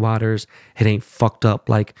like Raging Waters. It ain't fucked up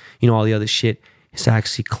like, all the other shit. It's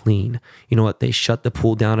actually clean. You know what? They shut the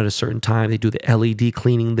pool down at a certain time. They do the LED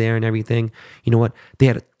cleaning there and everything. You know what? They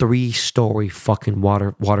had a 3-story fucking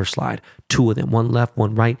water slide. 2 of them, one left,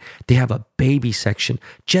 one right. They have a baby section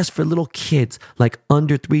just for little kids, like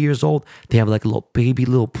under 3 years old. They have like a little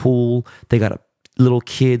pool. They got a little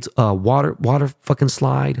kids water fucking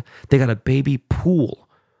slide. They got a baby pool,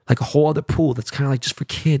 like a whole other pool that's kind of like just for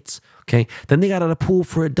kids. Okay. Then they got a pool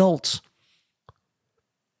for adults.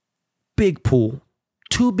 Big pool,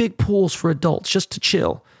 2 big pools for adults just to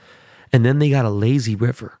chill. And then they got a lazy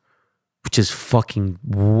river, which is fucking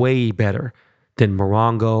way better than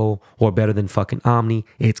Morongo or better than fucking Omni.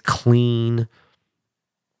 It's clean.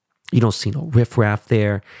 You don't see no riffraff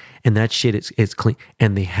there. And that shit is clean.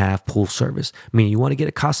 And they have pool service. I mean, you want to get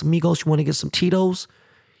a Casamigos? You want to get some Tito's?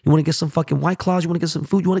 You want to get some fucking White Claws? You want to get some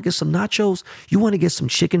food? You want to get some nachos? You want to get some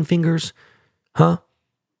chicken fingers? Huh?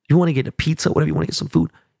 You want to get a pizza? Whatever you want to get some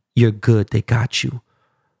food? You're good. They got you.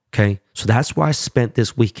 Okay? So that's where I spent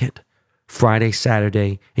this weekend. Friday,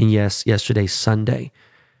 Saturday, and yes, yesterday, Sunday.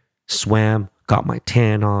 Swam, got my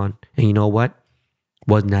tan on, and you know what?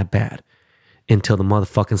 Wasn't that bad until the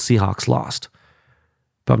motherfucking Seahawks lost.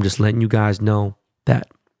 But I'm just letting you guys know that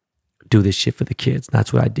do this shit for the kids.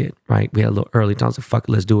 That's what I did, right? We had a little early time. I was like, fuck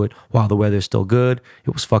it, let's do it while the weather's still good.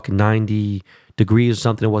 It was fucking 90 degrees or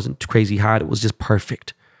something. It wasn't crazy hot. It was just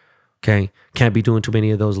perfect. Okay? Can't be doing too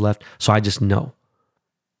many of those left. So I just know.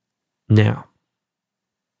 Now,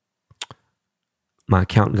 my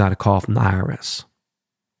accountant got a call from the IRS.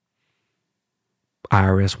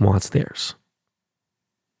 IRS wants theirs.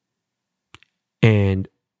 And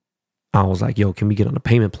I was like, yo, can we get on a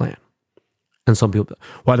payment plan? And some people,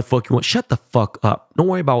 why the fuck you want? Shut the fuck up. Don't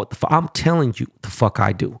worry about what the fuck. I'm telling you what the fuck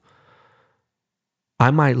I do.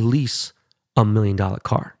 I might lease $1 million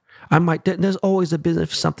car. I might, there's always a business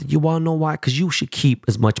for something. You want to know why? Because you should keep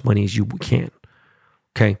as much money as you can.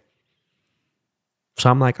 Okay. So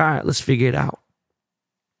I'm like, all right, let's figure it out.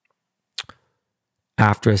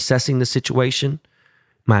 After assessing the situation,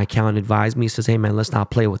 my accountant advised me, says, hey man, let's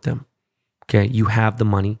not play with them. Okay. You have the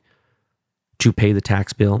money to pay the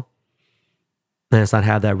tax bill. And let's not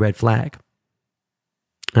have that red flag.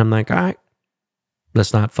 And I'm like, all right,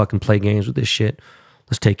 let's not fucking play games with this shit.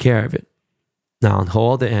 Let's take care of it. Now, on the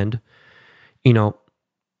whole other end, I'm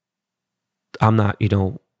not,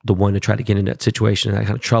 the one to try to get in that situation, that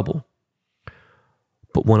kind of trouble.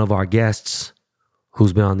 But one of our guests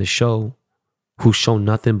who's been on this show, who's shown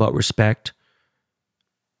nothing but respect,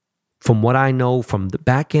 from what I know, from the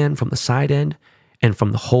back end, from the side end, and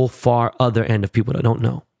from the whole far other end of people that don't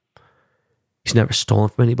know. He's never stolen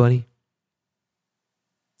from anybody.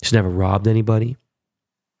 He's never robbed anybody.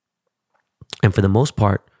 And for the most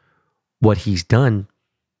part, what he's done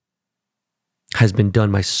has been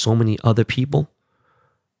done by so many other people.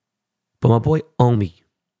 But my boy Omi,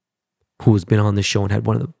 who has been on this show and had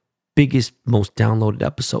one of the biggest, most downloaded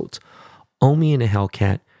episodes, Omi and a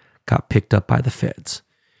Hellcat got picked up by the feds.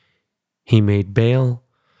 He made bail.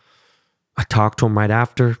 I talked to him right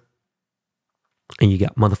after. And you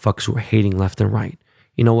got motherfuckers who are hating left and right.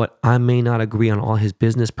 You know what? I may not agree on all his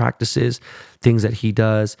business practices, things that he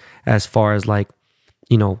does as far as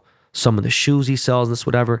some of the shoes he sells, this,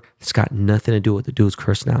 whatever. It's got nothing to do with the dude's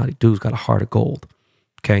personality. Dude's got a heart of gold.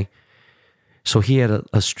 Okay. So he had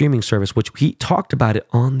a streaming service, which he talked about it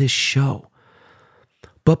on this show.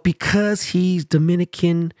 But because he's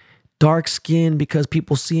Dominican, dark skinned, because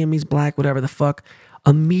people see him, he's black, whatever the fuck,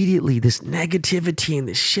 immediately this negativity and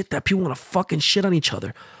this shit that people want to fucking shit on each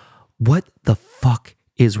other. What the fuck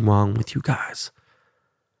is wrong with you guys?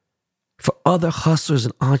 For other hustlers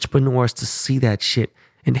and entrepreneurs to see that shit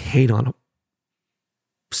and hate on him,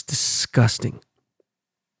 it's disgusting.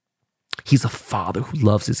 He's a father who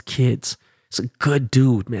loves his kids. He's a good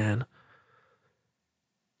dude, man.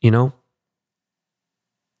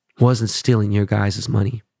 Wasn't stealing your guys'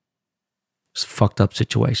 money. It's a fucked up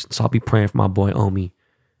situation. So I'll be praying for my boy Omi.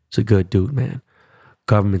 He's a good dude, man.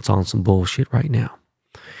 Government's on some bullshit right now.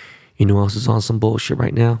 You know who else is on some bullshit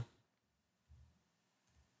right now?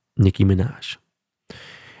 Nicki Minaj.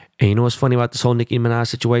 And you know what's funny about this whole Nicki Minaj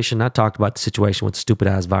situation? I talked about the situation with stupid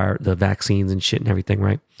ass the vaccines and shit and everything,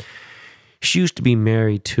 right? She used to be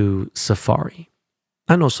married to Safari.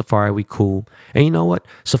 I know Safari, we cool. And you know what?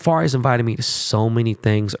 Safari's invited me to so many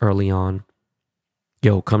things early on.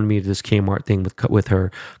 Yo, come to me to this Kmart thing with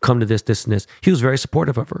her. Come to this, and this. He was very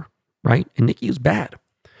supportive of her, right? And Nicki was bad.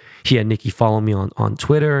 He had Nicki follow me on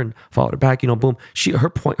Twitter and followed her back. Boom.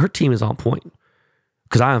 Her team is on point.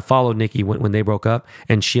 Because I unfollowed Nicki when they broke up,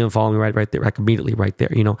 and she unfollowed me right there, like immediately right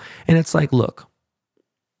there. And it's like, look,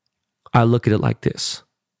 I look at it like this.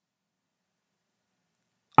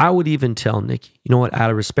 I would even tell Nicki, you know what, out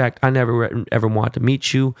of respect, I never ever wanted to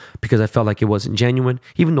meet you because I felt like it wasn't genuine,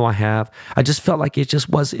 even though I have. I just felt like it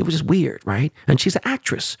was just weird, right? And she's an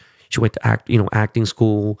actress. She went to acting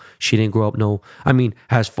school. She didn't grow up,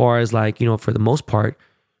 as far as for the most part,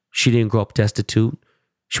 she didn't grow up destitute.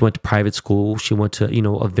 She went to private school. She went to,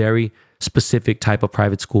 a very specific type of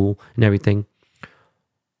private school and everything.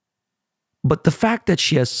 But the fact that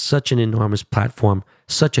she has such an enormous platform,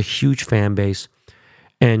 such a huge fan base,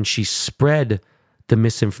 and she spread the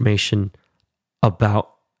misinformation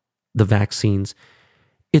about the vaccines,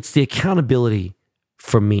 it's the accountability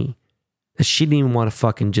for me that she didn't even want to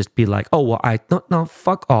fucking just be like, oh, well, no,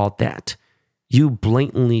 fuck all that. You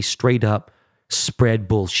blatantly, straight up spread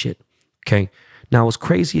bullshit, okay? Now, what's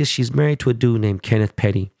crazy is she's married to a dude named Kenneth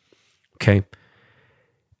Petty, okay?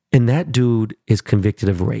 And that dude is convicted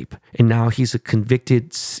of rape. And now he has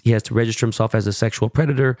to register himself as a sexual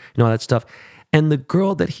predator and all that stuff. And the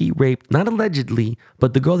girl that he raped, not allegedly,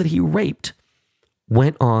 but the girl that he raped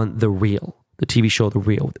went on The Real, the TV show The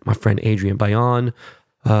Real, with my friend Adrienne Bayon,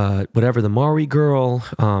 the Maury girl,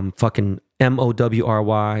 fucking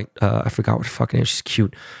Mowry, I forgot what her fucking name, she's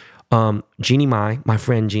cute. Jeannie Mai, my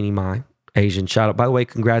friend Jeannie Mai, Asian, shout out. By the way,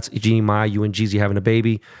 congrats, Jeannie Mai, you and Jeezy having a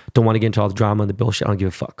baby. Don't want to get into all the drama and the bullshit, I don't give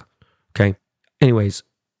a fuck, okay? Anyways,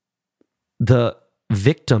 the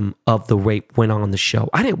victim of the rape went on the show.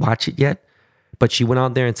 I didn't watch it yet, but she went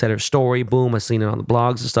out there and said her story. Boom, I seen it on the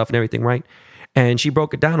blogs and stuff and everything, right? And she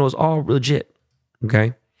broke it down. It was all legit,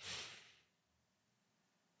 okay?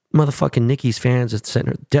 Motherfucking Nicki's fans had sent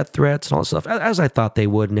her death threats and all that stuff, as I thought they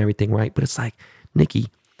would and everything, right? But it's like, Nicki,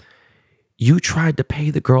 You tried to pay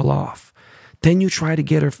the girl off. Then you tried to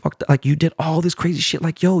get her fucked up. Like, you did all this crazy shit.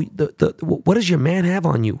 Like, yo, what does your man have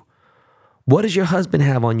on you? What does your husband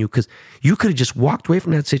have on you? Because you could have just walked away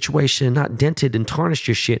from that situation and not dented and tarnished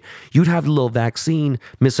your shit. You'd have the little vaccine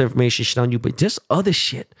misinformation shit on you, but just other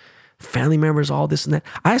shit. Family members, all this and that.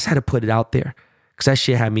 I just had to put it out there because that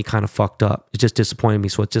shit had me kind of fucked up. It just disappointed me.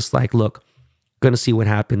 So it's just like, look, gonna see what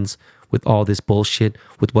happens with all this bullshit,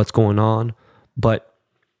 with what's going on. But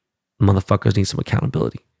motherfuckers need some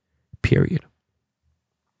accountability, period.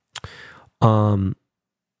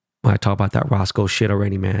 I talk about that Roscoe shit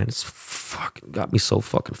already, man. It's fucking got me so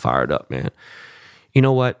fucking fired up, man. You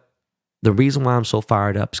know what? The reason why I'm so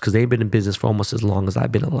fired up is because they've been in business for almost as long as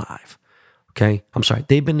I've been alive. Okay? I'm sorry.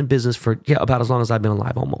 They've been in business for, about as long as I've been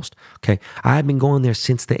alive almost. Okay? I've been going there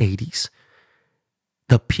since the 80s.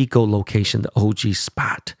 The Pico location, the OG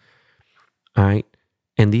spot. All right?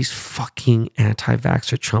 And these fucking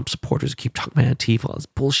anti-vaxxer Trump supporters keep talking about Antifa, all this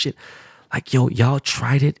bullshit. Like, yo, y'all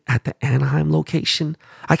tried it at the Anaheim location?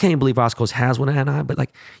 I can't even believe Roscoe's has one at Anaheim, but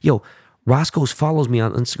like, yo, Roscoe's follows me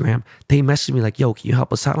on Instagram. They message me like, yo, can you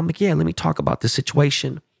help us out? I'm like, yeah, let me talk about this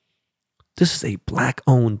situation. This is a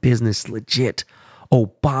black-owned business, legit.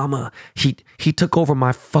 Obama, he took over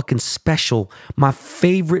my fucking special. My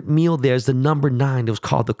favorite meal there is the number 9. It was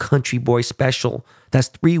called the Country Boy Special. That's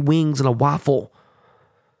 3 wings and a waffle.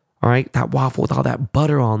 All right, that waffle with all that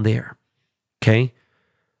butter on there. Okay?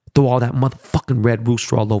 Throw all that motherfucking Red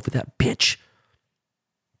Rooster all over that bitch.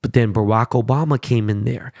 But then Barack Obama came in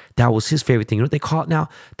there. That was his favorite thing. You know what they call it now?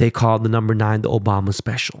 They call the number 9 the Obama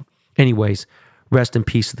Special. Anyways, rest in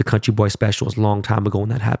peace to the Country Boy Special. It was a long time ago when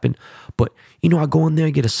that happened. But, you know, I go in there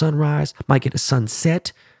and get a sunrise, might get a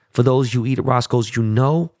sunset. For those you eat at Roscoe's, you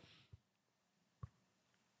know.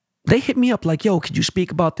 They hit me up like, yo, could you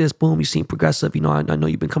speak about this? Boom, you seem progressive. You know, I know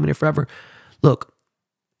you've been coming here forever. Look,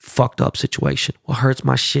 fucked up situation. What hurts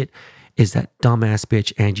my shit is that dumbass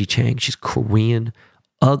bitch, Angie Chang. She's Korean,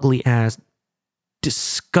 ugly ass,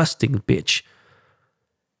 disgusting bitch.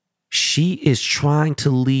 She is trying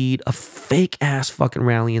to lead a fake ass fucking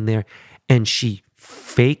rally in there, and she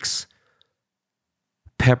fakes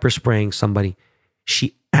pepper spraying somebody.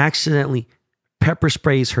 She accidentally pepper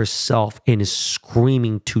sprays herself and is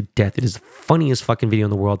screaming to death. It is the funniest fucking video in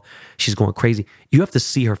the world. She's going crazy. You have to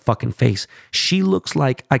see her fucking face. She looks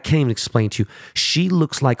like, I can't even explain to you. She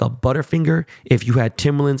looks like a Butterfinger if you had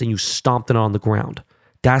Timberlands and you stomped it on the ground.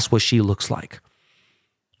 That's what she looks like.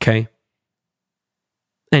 Okay?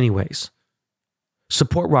 Anyways,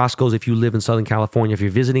 support Roscoe's if you live in Southern California. If you're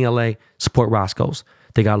visiting LA, support Roscoe's.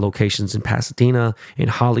 They got locations in Pasadena, in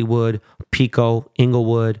Hollywood, Pico,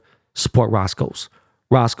 Inglewood. Support Roscoe's.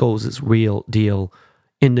 Roscoe's is real deal,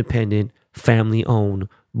 independent, family owned,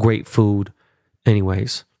 great food.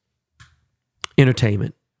 Anyways,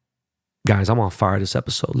 entertainment. Guys, I'm on fire this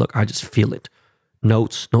episode. Look, I just feel it.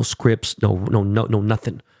 Notes, no scripts, no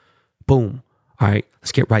nothing. Boom. All right,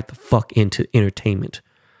 let's get right the fuck into entertainment.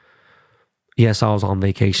 Yes, I was on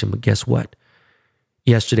vacation, but guess what?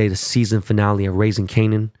 Yesterday, the season finale of Raising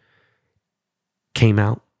Kanan came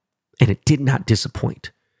out, and it did not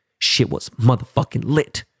disappoint. Shit was motherfucking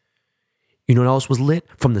lit. You know what else was lit?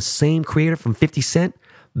 From the same creator from 50 Cent,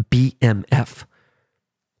 BMF.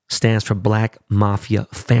 Stands for Black Mafia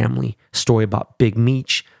Family. Story about Big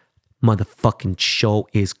Meech. Motherfucking show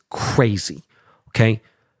is crazy. Okay?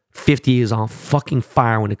 50 is on fucking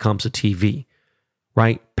fire when it comes to TV.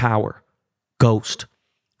 Right? Power. Ghost.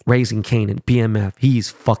 Raising Kanan. BMF.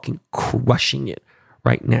 He's fucking crushing it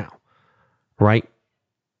right now. Right?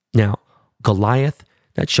 Now, Goliath.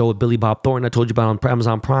 That show with Billy Bob Thornton I told you about on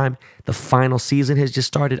Amazon Prime. The final season has just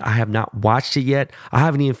started. I have not watched it yet. I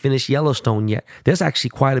haven't even finished Yellowstone yet. There's actually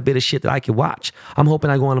quite a bit of shit that I can watch. I'm hoping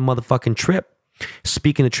I go on a motherfucking trip.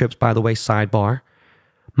 Speaking of trips, by the way, sidebar.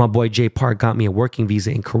 My boy Jay Park got me a working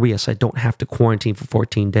visa in Korea so I don't have to quarantine for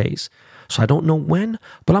 14 days. So I don't know when,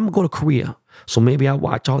 but I'm going to go to Korea. So maybe I'll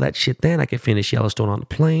watch all that shit then. I can finish Yellowstone on the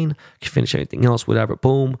plane. I can finish anything else, whatever.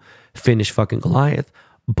 Boom. Finish fucking Goliath.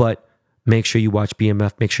 But make sure you watch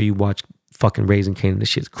BMF. Make sure you watch fucking Raising Kanan. This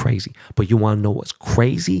shit's crazy. But you want to know what's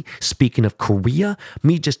crazy? Speaking of Korea,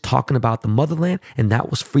 me just talking about the motherland, and that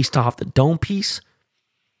was freestyle off the dome piece.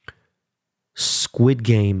 Squid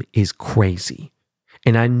Game is crazy.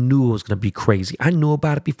 And I knew it was going to be crazy. I knew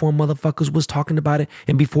about it before motherfuckers was talking about it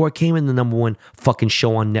and before it came in the number 1 fucking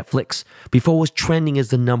show on Netflix. Before it was trending as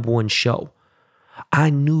the number 1 show. I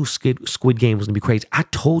knew Squid Game was going to be crazy. I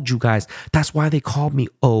told you guys, that's why they called me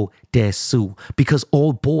Odesu, because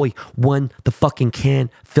Old Boy won the fucking Cannes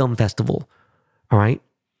Film Festival. All right?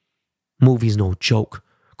 Movie's no joke.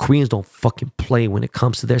 Koreans don't fucking play when it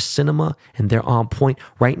comes to their cinema, and they're on point.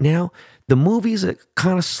 Right now, the movies are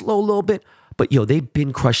kind of slow a little bit, but yo, they've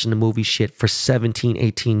been crushing the movie shit for 17,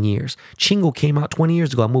 18 years. Chingo came out 20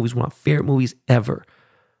 years ago. That movie's one of my favorite movies ever.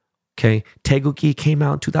 Okay, Taeguki came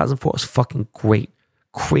out in 2004. It was fucking great.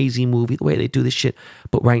 Crazy movie, the way they do this shit.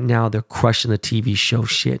 But right now, they're crushing the TV show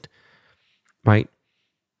shit. Right?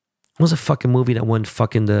 What was a fucking movie that won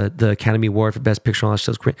fucking the Academy Award for Best Picture and all that shit?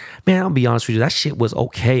 Was great. Man, I'll be honest with you, that shit was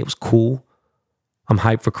okay. It was cool. I'm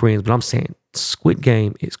hyped for Koreans, but I'm saying Squid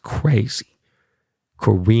Game is crazy.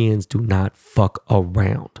 Koreans do not fuck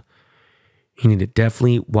around. You need to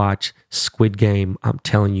definitely watch Squid Game. I'm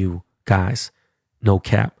telling you, guys, no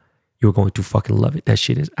cap. You're going to fucking love it. That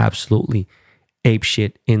shit is absolutely ape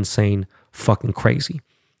shit, insane, fucking crazy.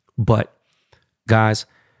 But, guys,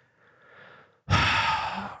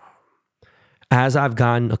 as I've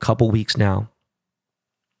gotten a couple weeks now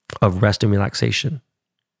of rest and relaxation,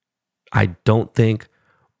 I don't think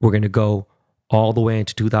we're going to go all the way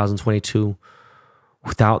into 2022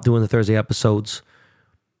 without doing the Thursday episodes.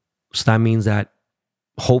 So that means that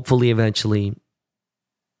hopefully eventually,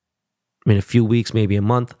 in a few weeks, maybe a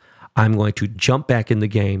month, I'm going to jump back in the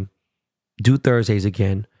game, do Thursdays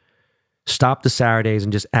again, stop the Saturdays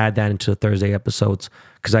and just add that into the Thursday episodes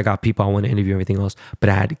because I got people I want to interview and everything else, but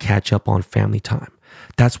I had to catch up on family time.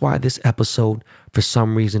 That's why this episode, for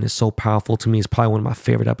some reason, is so powerful to me. It's probably one of my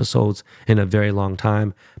favorite episodes in a very long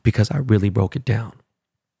time because I really broke it down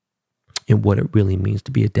and what it really means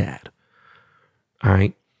to be a dad. All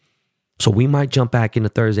right. So we might jump back into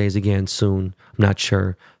Thursdays again soon. I'm not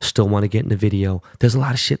sure. Still want to get in the video. There's a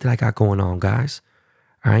lot of shit that I got going on, guys.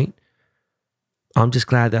 All right. I'm just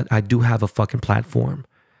glad that I do have a fucking platform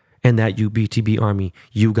and that you, BTB Army,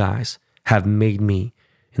 you guys have made me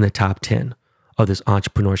in the top 10 of this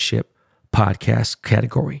entrepreneurship podcast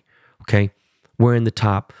category. Okay. We're in the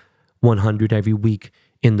top 100 every week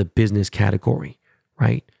in the business category,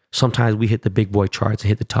 right? Sometimes we hit the big boy charts and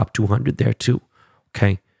hit the top 200 there too.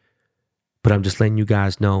 Okay. But I'm just letting you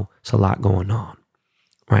guys know it's a lot going on,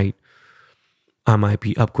 right? I might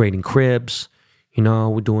be upgrading cribs. You know,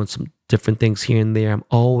 we're doing some different things here and there. I'm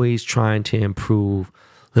always trying to improve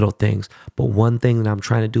little things. But one thing that I'm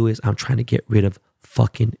trying to do is I'm trying to get rid of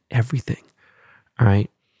fucking everything, all right?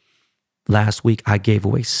 Last week, I gave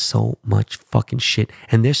away so much fucking shit.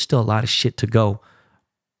 And there's still a lot of shit to go.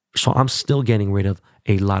 So I'm still getting rid of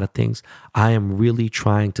a lot of things. I am really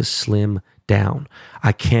trying to slim down.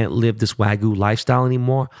 I can't live this Wagyu lifestyle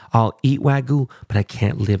anymore. I'll eat Wagyu, but I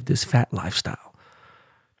can't live this fat lifestyle.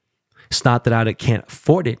 It's not that I can't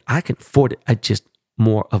afford it. I can afford it. I just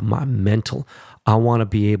more of my mental. I want to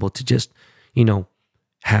be able to just, you know,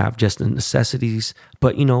 have just the necessities,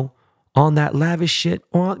 but, you know, on that lavish shit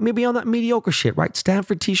or maybe on that mediocre shit, right?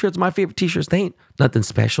 Stanford t-shirts, my favorite t-shirts, they ain't nothing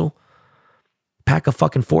special. Pack of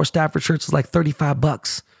fucking 4 Stafford shirts is like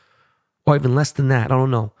 $35 or even less than that. I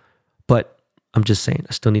don't know. But I'm just saying,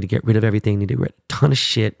 I still need to get rid of everything. Need to get rid of a ton of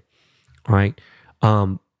shit. All right.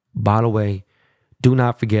 By the way, do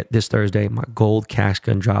not forget this Thursday, my gold cash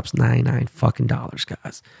gun drops $99 fucking dollars,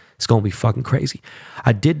 guys. It's going to be fucking crazy.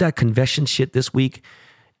 I did that convention shit this week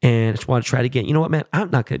and I just want to try it again. You know what, man?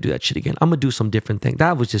 I'm not going to do that shit again. I'm going to do some different thing.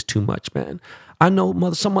 That was just too much, man. I know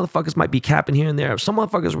some motherfuckers might be capping here and there. Some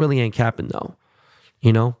motherfuckers really ain't capping though.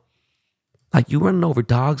 You know? Like you running over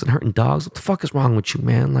dogs and hurting dogs. What the fuck is wrong with you,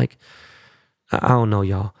 man? Like, I don't know,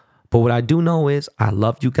 y'all. But what I do know is I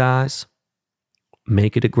love you guys.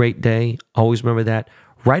 Make it a great day. Always remember that.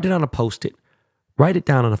 Write it on a Post-it. Write it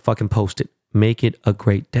down on a fucking Post-it. Make it a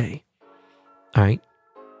great day. All right?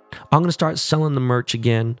 I'm going to start selling the merch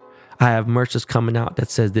again. I have merch that's coming out that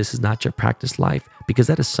says this is not your practice life because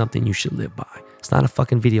that is something you should live by. It's not a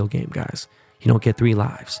fucking video game, guys. You don't get 3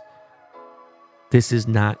 lives. This is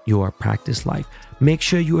not your practice life. Make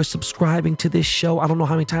sure you are subscribing to this show. I don't know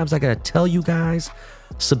how many times I got to tell you guys.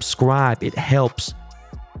 Subscribe. It helps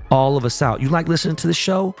all of us out. You like listening to the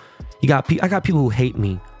show? I got people who hate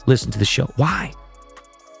me listen to the show. Why?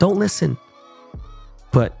 Don't listen.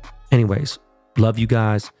 But anyways, love you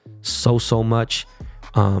guys so much.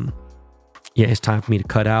 Yeah, it's time for me to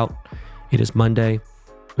cut out. It is Monday.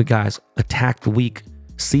 But guys, attack the week.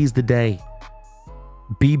 Seize the day.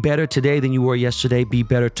 Be better today than you were yesterday. Be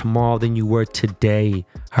better tomorrow than you were today.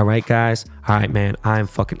 All right, guys? All right, man. I'm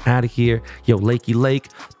fucking out of here. Yo, Lakey Lake,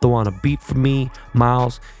 throw on a beat for me.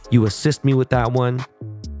 Miles, you assist me with that one.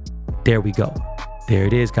 There we go. There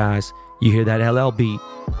it is, guys. You hear that LL beat.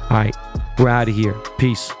 All right, we're out of here.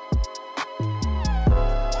 Peace.